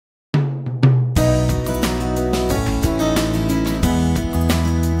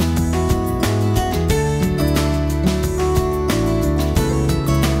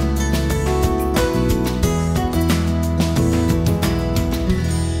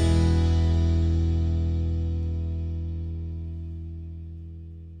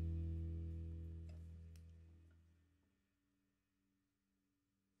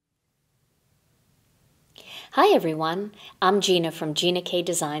Hi everyone, I'm Gina from Gina K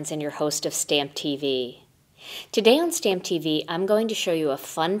Designs and your host of Stamp TV. Today on Stamp TV, I'm going to show you a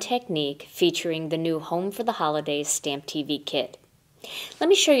fun technique featuring the new Home for the Holidays Stamp TV kit. Let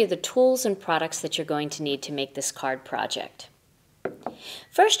me show you the tools and products that you're going to need to make this card project.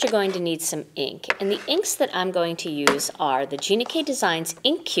 First, you're going to need some ink, and the inks that I'm going to use are the Gina K Designs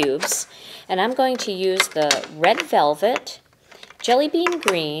ink cubes, and I'm going to use the Red Velvet, Jelly Bean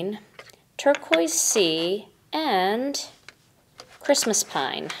Green, Turquoise Sea, and Christmas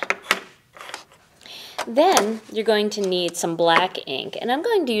Pine. Then you're going to need some black ink, and I'm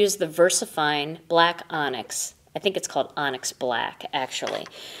going to use the VersaFine Black Onyx. I think it's called Onyx Black, actually.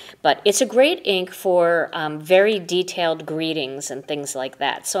 But it's a great ink for very detailed greetings and things like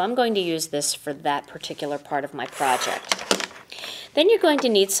that. So I'm going to use this for that particular part of my project. Then you're going to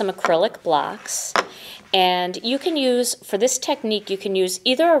need some acrylic blocks. And you can use, for this technique, you can use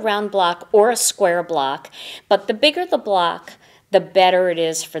either a round block or a square block. But the bigger the block, the better it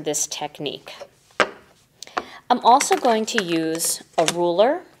is for this technique. I'm also going to use a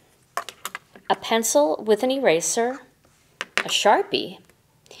ruler, a pencil with an eraser, a Sharpie,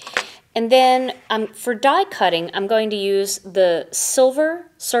 and then for die cutting, I'm going to use the silver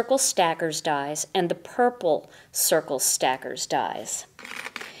circle stackers dies and the purple circle stackers dies.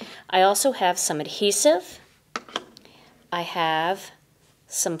 I also have some adhesive. I have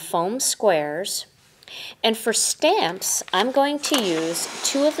some foam squares. And for stamps, I'm going to use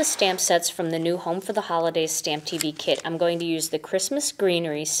two of the stamp sets from the new Home for the Holidays Stamp TV kit. I'm going to use the Christmas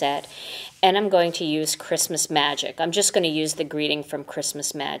Greenery set, and I'm going to use Christmas Magic. I'm just going to use the greeting from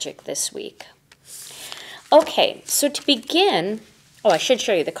Christmas Magic this week. Okay, so to begin, I should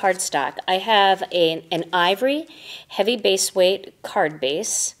show you the cardstock. I have an Ivory heavy base weight card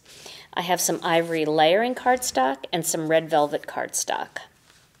base. I have some Ivory layering cardstock and some Red Velvet cardstock.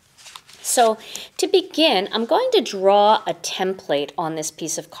 So to begin, I'm going to draw a template on this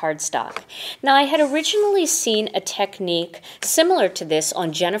piece of cardstock. Now, I had originally seen a technique similar to this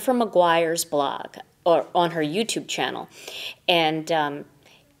on Jennifer McGuire's blog or on her YouTube channel. And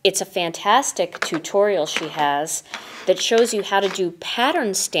it's a fantastic tutorial she has that shows you how to do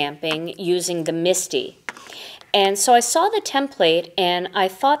pattern stamping using the MISTI. And so I saw the template, and I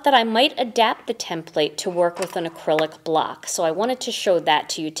thought that I might adapt the template to work with an acrylic block. So I wanted to show that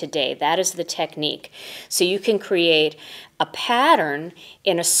to you today. That is the technique. So you can create a pattern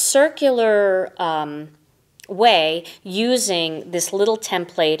in a circular way using this little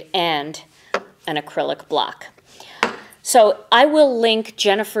template and an acrylic block. So I will link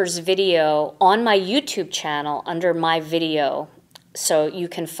Jennifer's video on my YouTube channel under my video, so you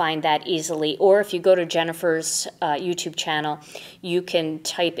can find that easily. Or if you go to Jennifer's YouTube channel, you can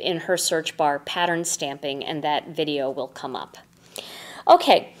type in her search bar pattern stamping and that video will come up.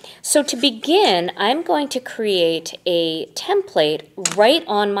 Okay, so to begin, I'm going to create a template right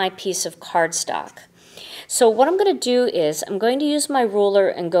on my piece of cardstock. So what I'm going to do is I'm going to use my ruler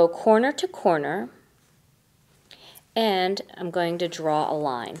and go corner to corner, and I'm going to draw a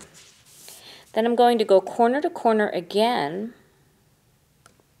line. Then I'm going to go corner to corner again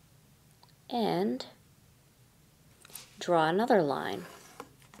and draw another line.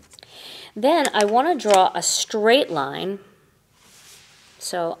 Then I want to draw a straight line,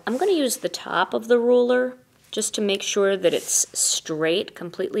 so I'm going to use the top of the ruler just to make sure that it's straight,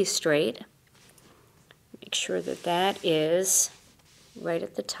 completely straight. Make sure that that is right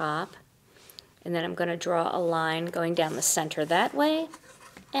at the top, and then I'm going to draw a line going down the center that way,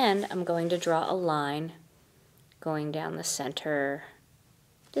 and I'm going to draw a line going down the center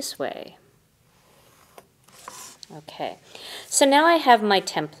this way. Okay, so now I have my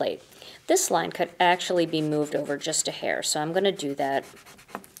template. This line could actually be moved over just a hair, so I'm going to do that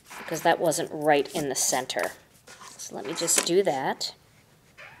because that wasn't right in the center. So let me just do that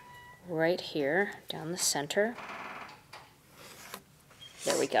right here down the center.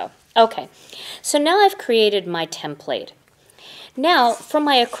 There we go. Okay, so now I've created my template. Now, for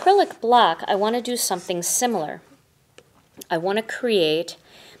my acrylic block, I want to do something similar. I want to create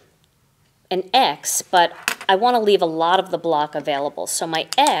an X, but I want to leave a lot of the block available. So my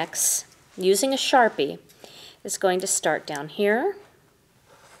X, using a Sharpie, is going to start down here.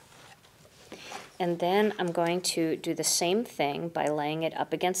 And then I'm going to do the same thing by laying it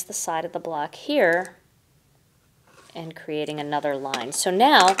up against the side of the block here and creating another line. So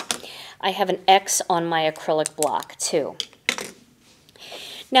now I have an X on my acrylic block too.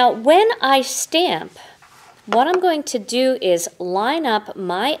 Now when I stamp, what I'm going to do is line up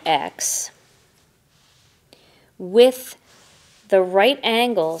my X with the right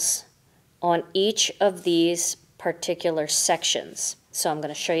angles on each of these particular sections. So I'm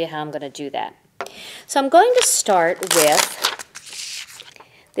going to show you how I'm going to do that. So I'm going to start with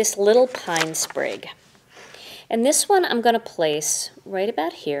this little pine sprig. And this one I'm going to place right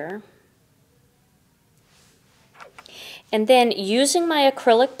about here. And then using my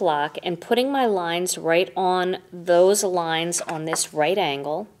acrylic block and putting my lines right on those lines on this right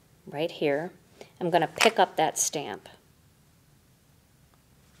angle, right here, I'm going to pick up that stamp.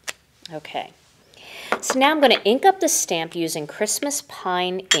 Okay. So now I'm going to ink up the stamp using Christmas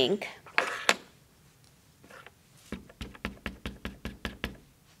Pine ink.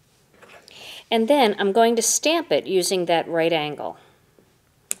 And then I'm going to stamp it using that right angle,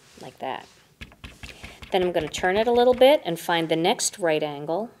 like that. Then I'm going to turn it a little bit and find the next right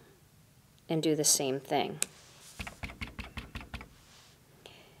angle and do the same thing.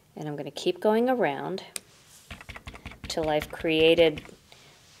 And I'm going to keep going around till I've created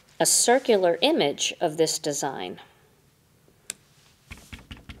a circular image of this design.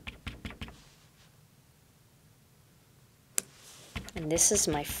 And this is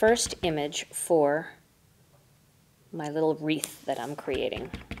my first image for my little wreath that I'm creating.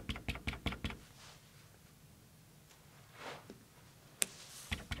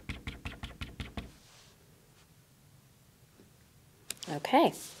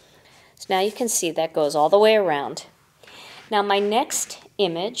 Okay, so now you can see that goes all the way around. Now my next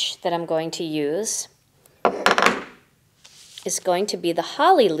image that I'm going to use is going to be the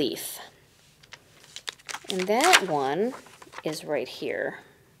holly leaf. And that one is right here.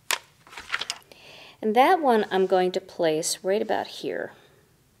 And that one I'm going to place right about here.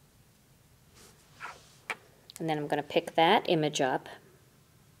 And then I'm going to pick that image up.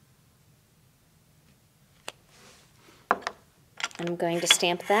 I'm going to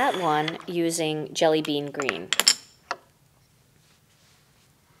stamp that one using Jelly Bean Green.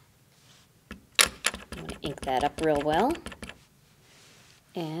 I'm going to ink that up real well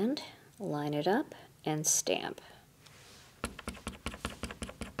and line it up and stamp.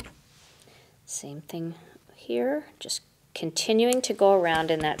 Same thing here, just continuing to go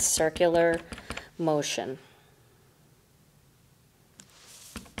around in that circular motion.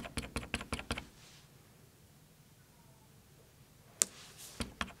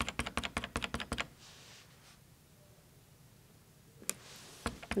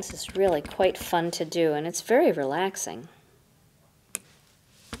 This is really quite fun to do, and it's very relaxing.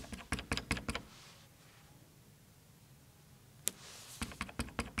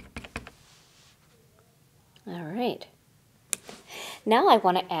 All right. Now I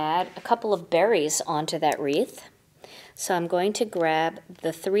want to add a couple of berries onto that wreath. So I'm going to grab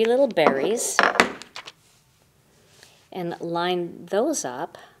the 3 little berries and line those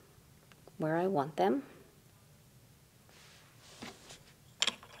up where I want them.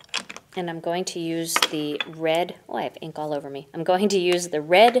 And I'm going to use the red, oh, I have ink all over me. I'm going to use the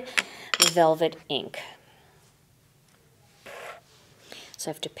red velvet ink. So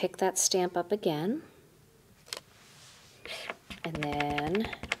I have to pick that stamp up again. And then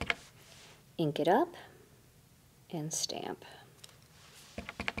ink it up and stamp.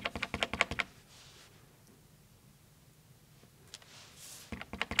 You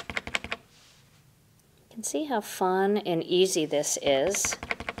can see how fun and easy this is.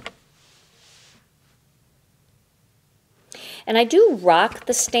 And I do rock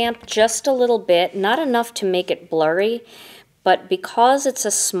the stamp just a little bit, not enough to make it blurry, but because it's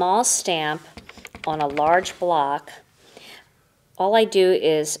a small stamp on a large block, all I do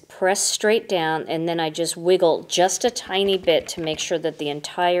is press straight down and then I just wiggle just a tiny bit to make sure that the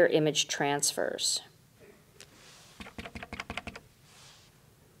entire image transfers.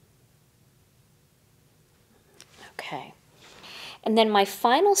 Okay. And then my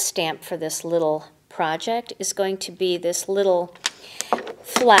final stamp for this little project is going to be this little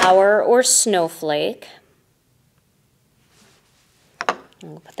flower or snowflake.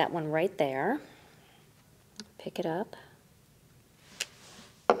 I'll put that one right there. Pick it up.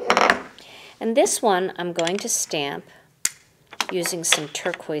 And this one I'm going to stamp using some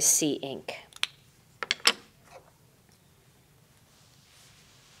Turquoise sea ink.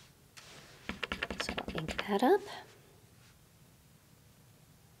 So I'll ink that up.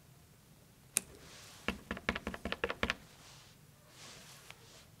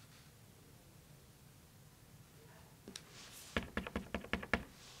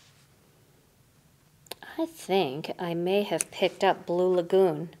 I think I may have picked up Blue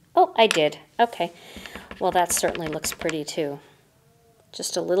Lagoon. Oh, I did. Okay. Well, that certainly looks pretty too.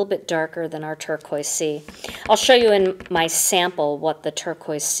 Just a little bit darker than our Turquoise sea. I'll show you in my sample what the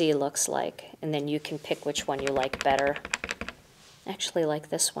Turquoise sea looks like, and then you can pick which one you like better. I actually like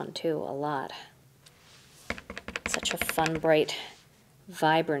this one too a lot. Such a fun, bright,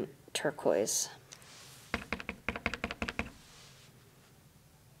 vibrant turquoise.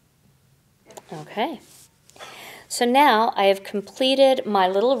 Okay, so now I have completed my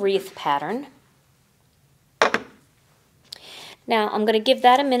little wreath pattern. Now I'm going to give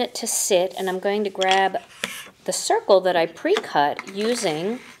that a minute to sit, and I'm going to grab the circle that I pre-cut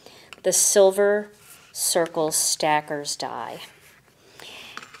using the Silver Circle Stackers die.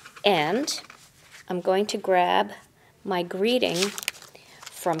 And I'm going to grab my greeting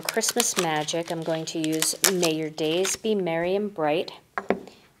from Christmas Magic. I'm going to use May Your Days Be Merry and Bright.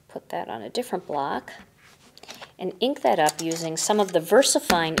 Put that on a different block and ink that up using some of the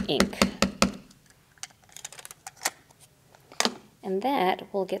VersaFine ink. And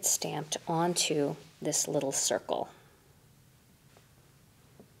that will get stamped onto this little circle.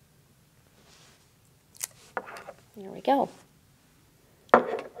 There we go.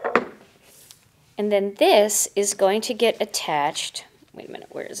 And then this is going to get attached. Wait a minute,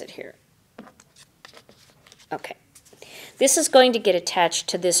 where is it here? Okay. This is going to get attached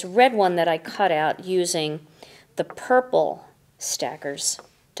to this red one that I cut out using the purple stackers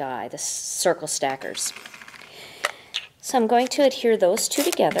die, the circle stackers. So I'm going to adhere those two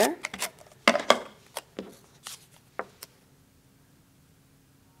together.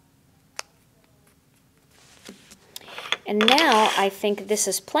 And now I think this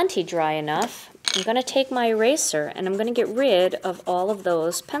is plenty dry enough. I'm going to take my eraser and I'm going to get rid of all of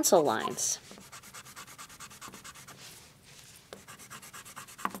those pencil lines.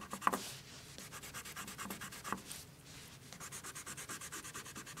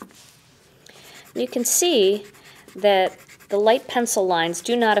 You can see that the light pencil lines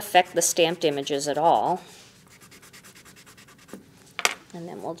do not affect the stamped images at all. And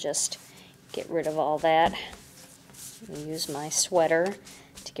then we'll just get rid of all that. Use my sweater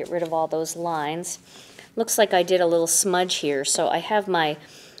to get rid of all those lines. Looks like I did a little smudge here, so I have my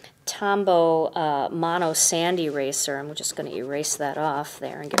Tombow Mono Sand Eraser. I'm just going to erase that off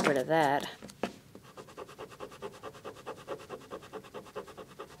there and get rid of that.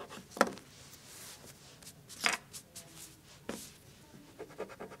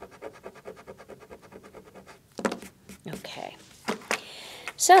 Okay,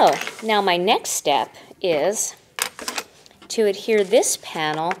 so now my next step is to adhere this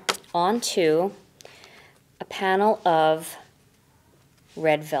panel onto a panel of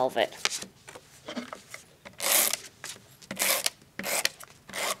red velvet.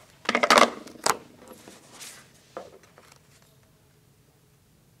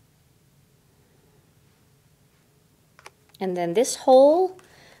 And then this whole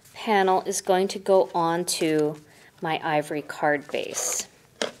panel is going to go onto my ivory card base.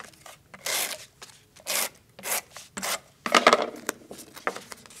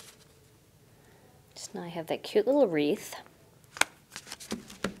 So now I have that cute little wreath.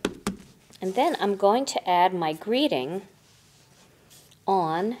 And then I'm going to add my greeting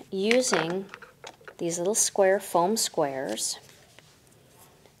on using these little square foam squares.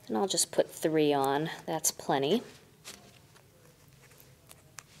 And I'll just put 3 on, that's plenty.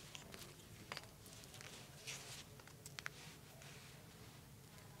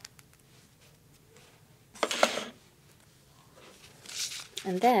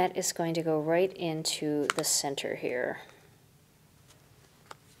 And that is going to go right into the center here.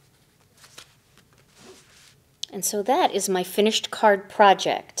 And so that is my finished card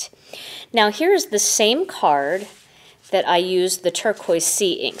project. Now here's the same card that I used the Turquoise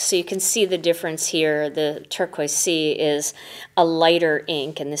Sea ink. So you can see the difference here. The Turquoise Sea is a lighter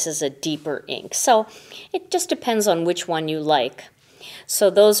ink and this is a deeper ink. So it just depends on which one you like. So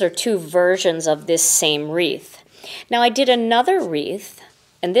those are 2 versions of this same wreath. Now I did another wreath,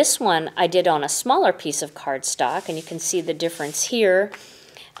 and this one I did on a smaller piece of cardstock, and you can see the difference here.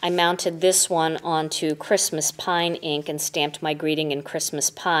 I mounted this one onto Christmas Pine ink and stamped my greeting in Christmas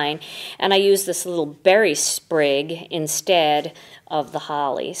Pine, and I used this little berry sprig instead of the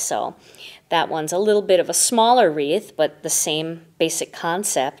holly. So that one's a little bit of a smaller wreath, but the same basic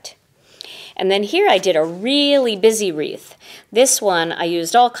concept. And then here I did a really busy wreath. This one I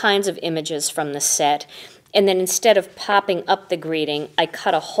used all kinds of images from the set. And then instead of popping up the greeting, I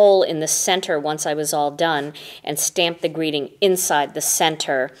cut a hole in the center once I was all done and stamped the greeting inside the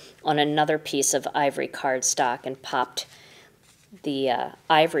center on another piece of ivory cardstock and popped the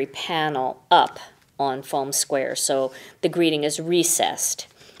ivory panel up on foam square so the greeting is recessed.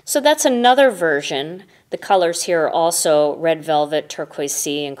 So that's another version. The colors here are also red velvet, turquoise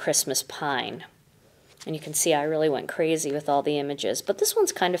sea, and Christmas pine. And you can see I really went crazy with all the images, but this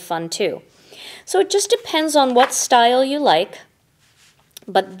one's kind of fun too. So it just depends on what style you like,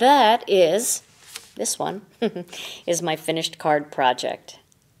 but that is, this one, is my finished card project.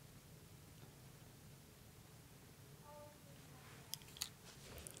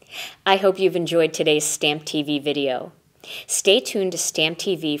 I hope you've enjoyed today's Stamp TV video. Stay tuned to Stamp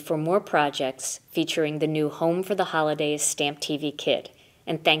TV for more projects featuring the new Home for the Holidays Stamp TV kit.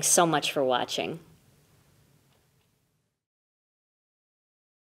 And thanks so much for watching.